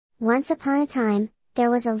Once upon a time,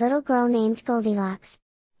 there was a little girl named Goldilocks.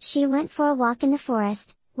 She went for a walk in the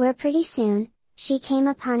forest, where pretty soon, she came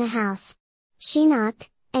upon a house. She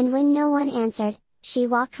knocked, and when no one answered, she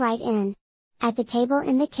walked right in. At the table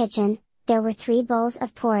in the kitchen, there were 3 bowls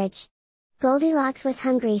of porridge. Goldilocks was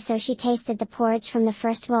hungry, so she tasted the porridge from the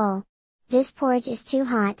first bowl. "This porridge is too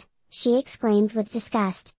hot," she exclaimed with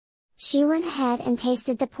disgust. She went ahead and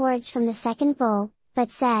tasted the porridge from the second bowl,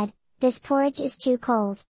 but said, "This porridge is too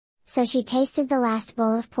cold." So she tasted the last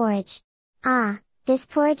bowl of porridge. "Ah, this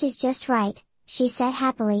porridge is just right," she said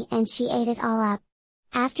happily, and she ate it all up.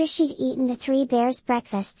 After she'd eaten the 3 bears'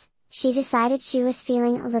 breakfasts, she decided she was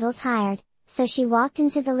feeling a little tired, so she walked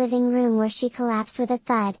into the living room, where she collapsed with a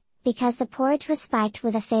thud, because the porridge was spiked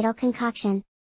with a fatal concoction.